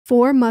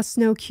4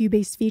 must-know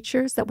Cubase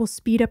features that will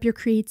speed up your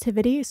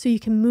creativity so you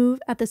can move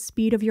at the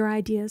speed of your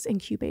ideas in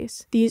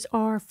Cubase. These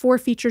are 4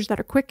 features that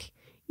are quick,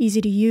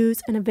 easy to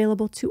use, and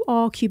available to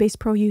all Cubase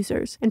Pro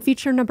users. And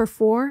feature number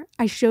 4,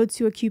 I showed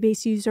to a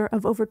Cubase user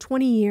of over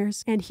 20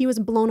 years, and he was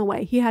blown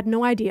away. He had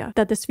no idea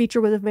that this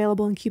feature was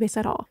available in Cubase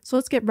at all. So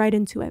let's get right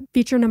into it.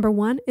 Feature number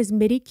 1 is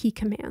Midi Key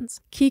Commands.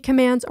 Key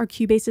commands are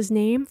Cubase's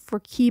name for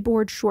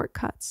keyboard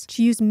shortcuts.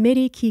 To use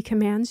Midi Key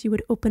Commands, you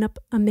would open up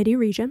a Midi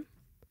region.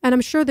 And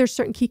I'm sure there's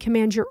certain key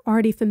commands you're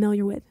already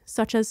familiar with,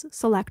 such as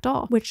Select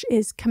All, which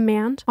is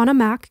Command on a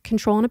Mac,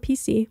 Control on a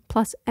PC,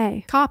 plus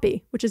A.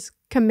 Copy, which is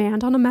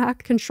Command on a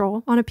Mac,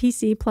 Control on a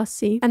PC, plus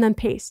C, and then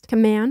Paste,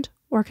 Command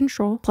or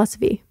Control, plus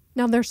V.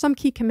 Now, there are some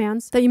key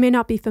commands that you may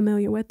not be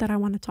familiar with that I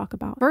want to talk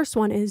about. First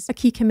one is a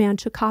key command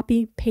to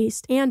copy,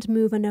 paste, and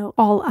move a note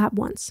all at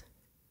once.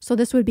 So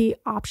this would be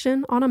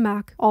Option on a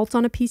Mac, Alt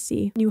on a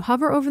PC. You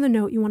hover over the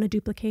note you want to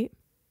duplicate,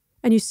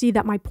 and you see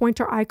that my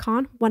pointer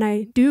icon, when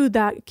I do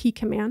that key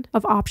command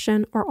of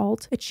Option or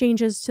Alt, it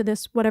changes to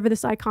this, whatever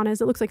this icon is.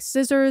 It looks like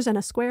scissors and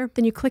a square.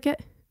 Then you click it,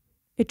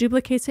 it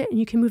duplicates it, and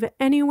you can move it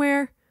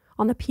anywhere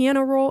on the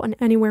piano roll and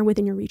anywhere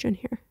within your region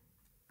here.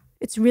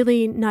 It's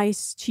really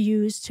nice to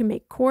use to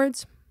make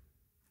chords.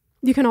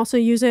 You can also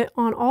use it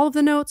on all of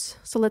the notes.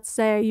 So let's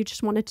say you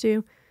just wanted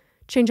to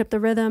change up the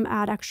rhythm,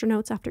 add extra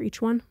notes after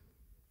each one.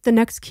 The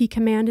next key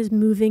command is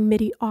moving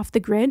MIDI off the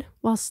grid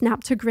while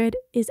Snap to Grid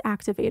is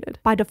activated.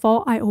 By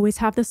default, I always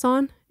have this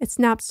on. It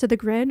snaps to the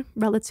grid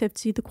relative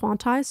to the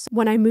quantize.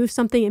 When I move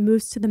something, it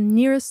moves to the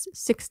nearest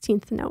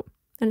 16th note,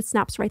 and it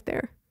snaps right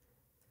there.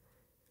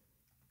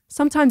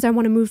 Sometimes I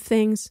want to move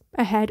things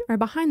ahead or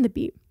behind the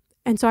beat,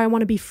 and so I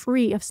want to be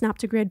free of Snap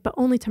to Grid, but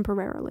only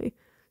temporarily.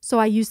 So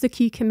I use the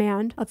key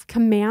command of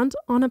Command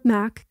on a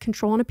Mac,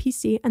 Control on a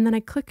PC, and then I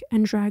click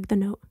and drag the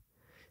note.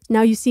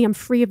 Now you see I'm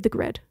free of the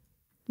grid.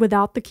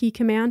 Without the key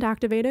command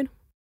activated,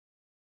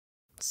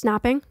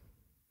 snapping.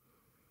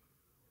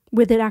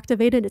 With it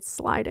activated, it's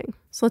sliding.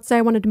 So let's say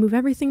I wanted to move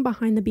everything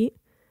behind the beat.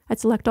 I'd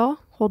select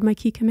all, hold my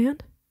key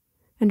command,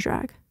 and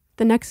drag.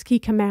 The next key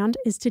command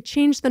is to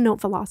change the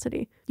note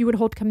velocity. You would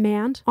hold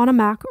Command on a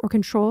Mac or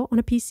Control on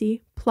a PC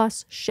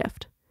plus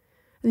Shift.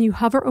 Then you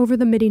hover over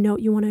the MIDI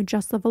note you want to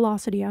adjust the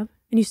velocity of,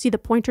 and you see the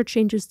pointer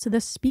changes to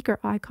this speaker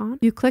icon.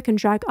 You click and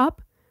drag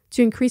up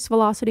to increase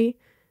velocity,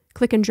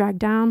 click and drag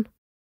down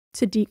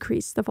to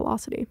decrease the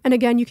velocity. And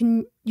again, you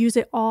can use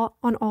it all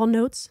on all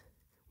notes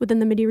within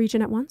the MIDI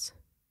region at once.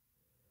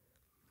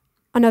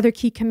 Another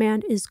key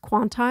command is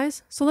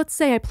quantize. So let's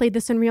say I played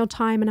this in real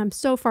time and I'm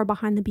so far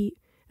behind the beat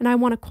and I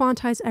want to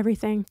quantize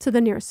everything to the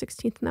nearest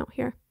 16th note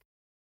here.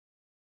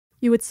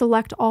 You would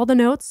select all the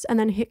notes and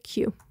then hit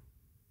Q.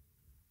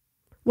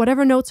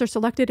 Whatever notes are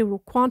selected, it will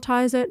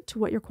quantize it to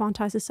what your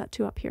quantize is set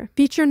to up here.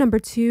 Feature number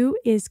 2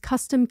 is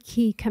custom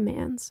key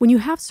commands. When you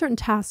have certain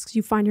tasks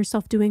you find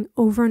yourself doing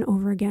over and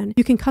over again,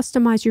 you can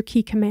customize your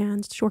key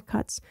commands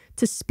shortcuts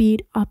to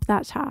speed up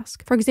that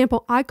task. For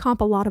example, I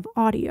comp a lot of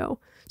audio,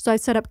 so I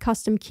set up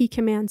custom key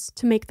commands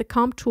to make the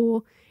comp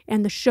tool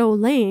and the show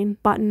lane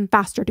button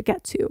faster to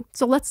get to.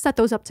 So let's set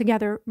those up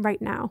together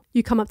right now.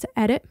 You come up to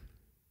Edit,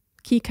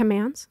 Key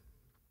Commands,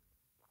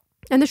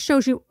 and this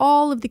shows you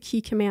all of the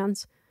key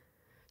commands.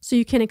 So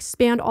you can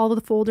expand all of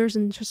the folders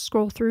and just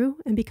scroll through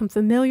and become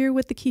familiar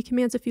with the key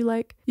commands if you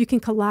like. You can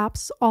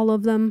collapse all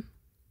of them.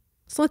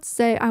 So let's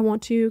say I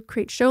want to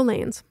create show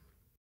lanes.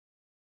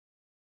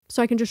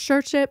 So I can just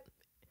search it.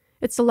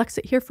 It selects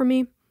it here for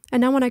me.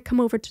 And now when I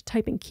come over to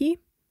type in key,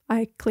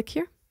 I click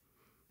here.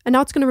 And now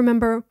it's going to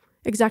remember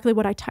exactly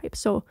what I type.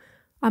 So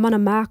I'm on a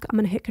Mac, I'm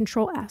going to hit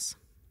Control S.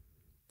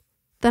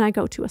 Then I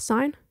go to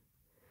Assign.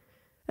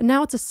 And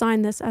now it's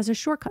assigned this as a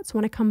shortcut. So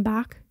when I come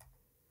back,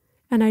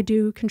 and I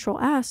do Control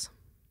S,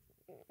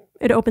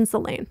 it opens the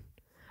lane.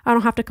 I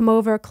don't have to come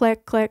over,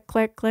 click, click,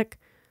 click, click.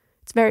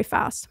 It's very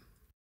fast.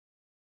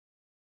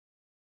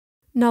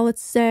 Now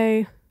let's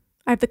say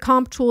I have the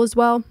comp tool as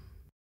well.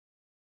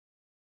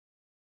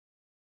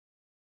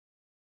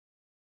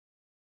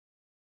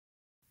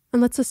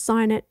 And let's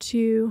assign it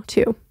to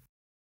 2.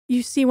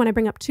 You see when I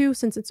bring up 2,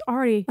 since it's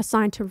already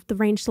assigned to the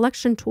range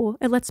selection tool,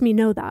 it lets me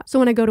know that. So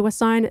when I go to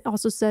assign, it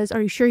also says,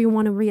 are you sure you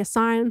want to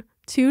reassign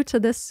 2 to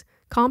this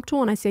comp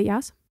tool? And I say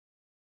yes.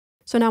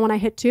 So now when I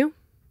hit 2,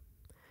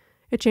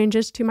 it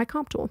changes to my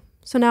comp tool.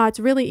 So now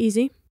it's really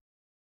easy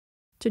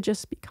to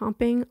just be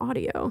comping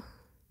audio.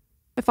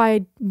 If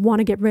I want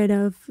to get rid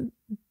of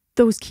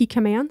those key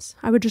commands,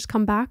 I would just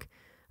come back.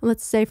 And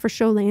let's say for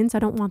show lanes, I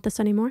don't want this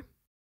anymore.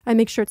 I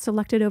make sure it's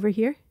selected over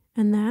here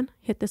and then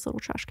hit this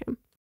little trash can.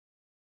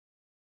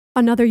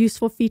 Another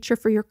useful feature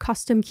for your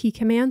custom key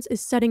commands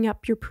is setting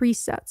up your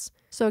presets.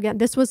 So again,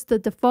 this was the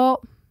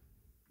default,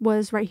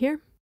 was right here.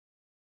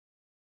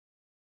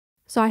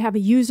 So I have a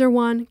user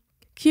one.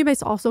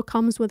 Cubase also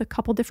comes with a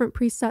couple different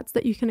presets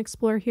that you can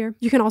explore here.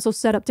 You can also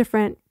set up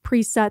different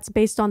presets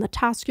based on the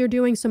task you're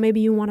doing. So maybe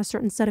you want a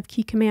certain set of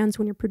key commands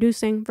when you're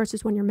producing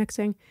versus when you're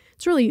mixing.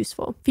 It's really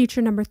useful.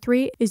 Feature number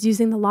 3 is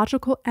using the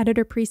logical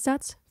editor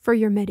presets for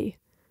your MIDI.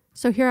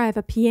 So here I have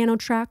a piano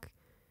track,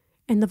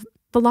 and the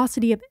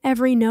velocity of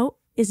every note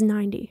is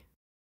 90.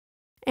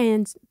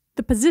 And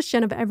the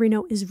position of every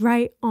note is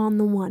right on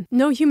the one.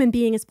 No human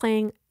being is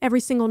playing every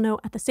single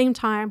note at the same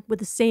time with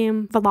the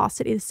same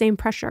velocity, the same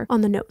pressure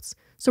on the notes.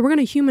 So we're going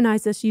to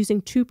humanize this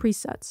using 2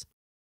 presets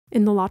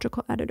in the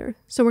logical editor.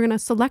 So we're going to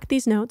select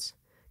these notes,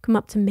 come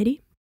up to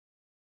MIDI,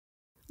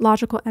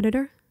 logical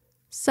editor,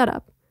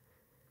 setup,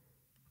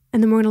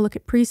 and then we're going to look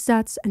at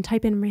presets and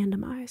type in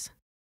randomize.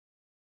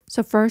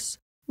 So first,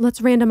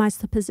 let's randomize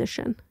the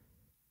position.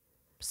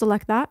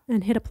 Select that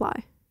and hit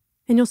apply.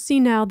 And you'll see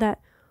now that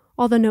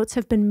all the notes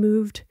have been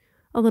moved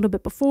a little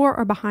bit before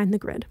or behind the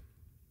grid.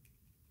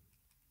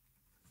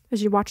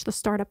 As you watch the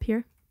startup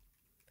here,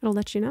 it'll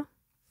let you know.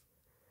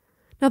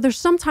 Now there's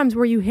some times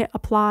where you hit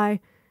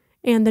apply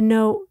and the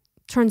note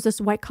turns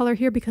this white color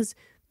here because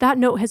that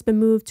note has been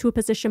moved to a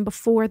position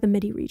before the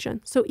MIDI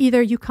region. So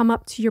either you come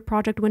up to your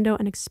project window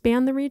and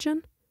expand the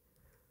region,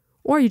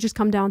 or you just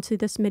come down to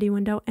this MIDI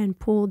window and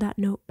pull that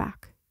note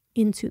back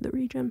into the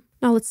region.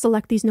 Now let's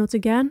select these notes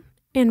again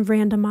and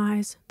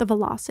randomize the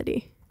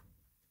velocity.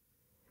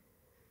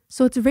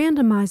 So it's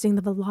randomizing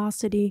the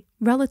velocity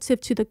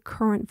relative to the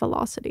current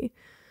velocity.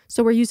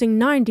 So we're using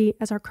 90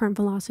 as our current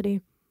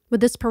velocity. With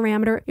this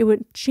parameter, it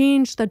would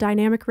change the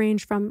dynamic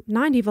range from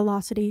 90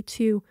 velocity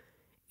to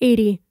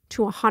 80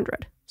 to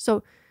 100.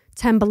 So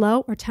 10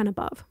 below or 10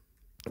 above.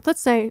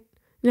 Let's say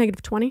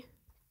negative 20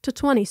 to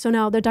 20. So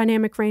now the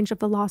dynamic range of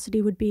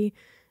velocity would be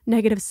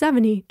negative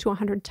 70 to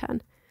 110.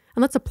 And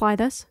let's apply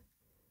this.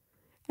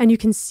 And you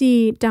can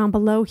see down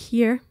below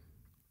here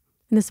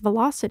in this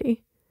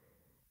velocity,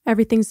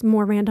 everything's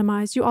more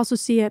randomized. You also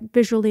see it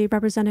visually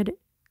represented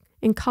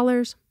in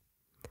colors.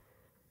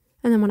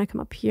 And then when I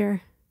come up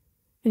here,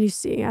 and you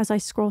see as I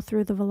scroll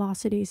through, the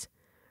velocities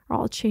are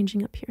all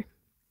changing up here.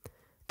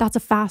 That's a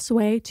fast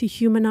way to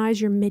humanize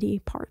your MIDI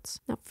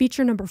parts. Now,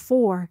 feature number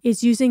 4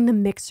 is using the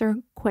mixer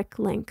quick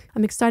link.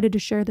 I'm excited to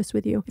share this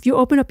with you. If you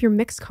open up your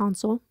mix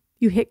console,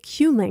 you hit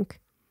Q link.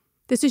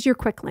 This is your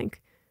quick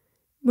link.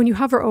 When you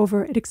hover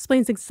over, it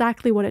explains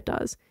exactly what it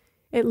does.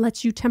 It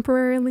lets you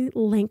temporarily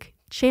link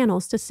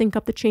channels to sync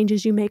up the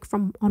changes you make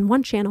from on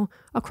one channel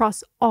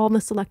across all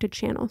the selected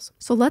channels.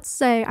 So let's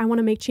say I want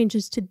to make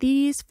changes to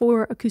these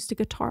 4 acoustic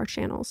guitar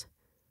channels.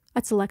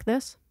 I'd select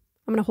this.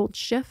 I'm going to hold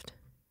Shift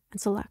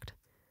and select.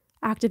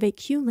 Activate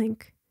Q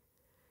link.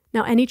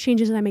 Now any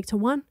changes that I make to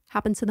one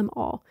happen to them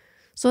all.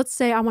 So let's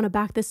say I want to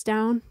back this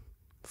down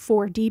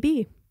 4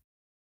 dB.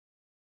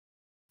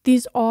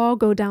 These all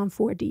go down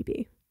 4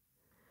 dB.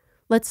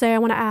 Let's say I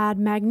want to add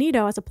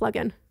Magneto as a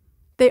plugin.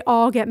 They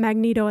all get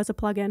Magneto as a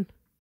plugin.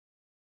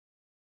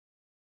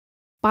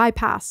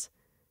 Bypass,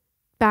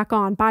 back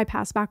on,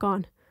 bypass, back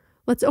on.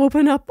 Let's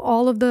open up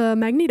all of the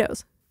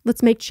magnetos.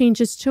 Let's make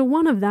changes to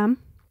one of them.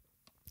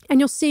 And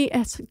you'll see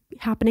it's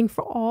happening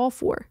for all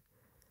 4.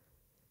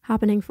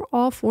 Happening for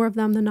all 4 of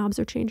them, the knobs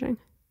are changing.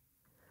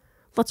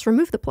 Let's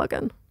remove the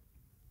plugin.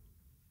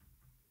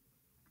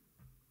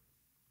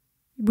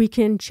 We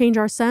can change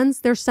our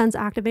sends. There's sends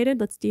activated.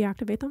 Let's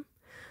deactivate them.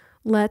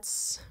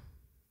 Let's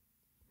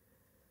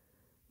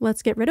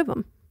get rid of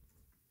them.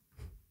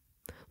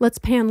 Let's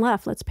pan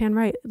left, let's pan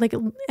right. Like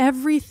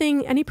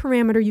everything, any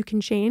parameter you can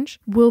change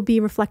will be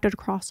reflected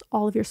across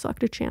all of your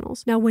selected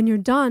channels. Now, when you're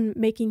done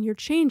making your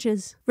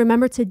changes,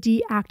 remember to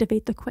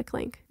deactivate the quick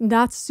link.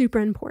 That's super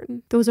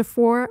important. Those are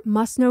 4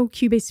 must-know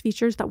Cubase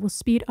features that will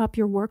speed up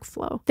your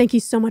workflow. Thank you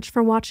so much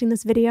for watching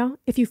this video.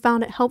 If you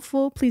found it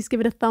helpful, please give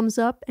it a thumbs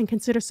up and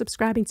consider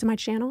subscribing to my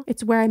channel.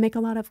 It's where I make a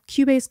lot of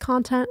Cubase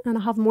content and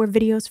I'll have more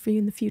videos for you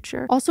in the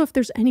future. Also, if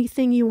there's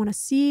anything you want to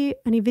see,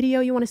 any video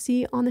you want to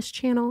see on this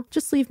channel,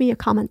 just leave me a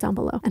comment down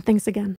below. And thanks again.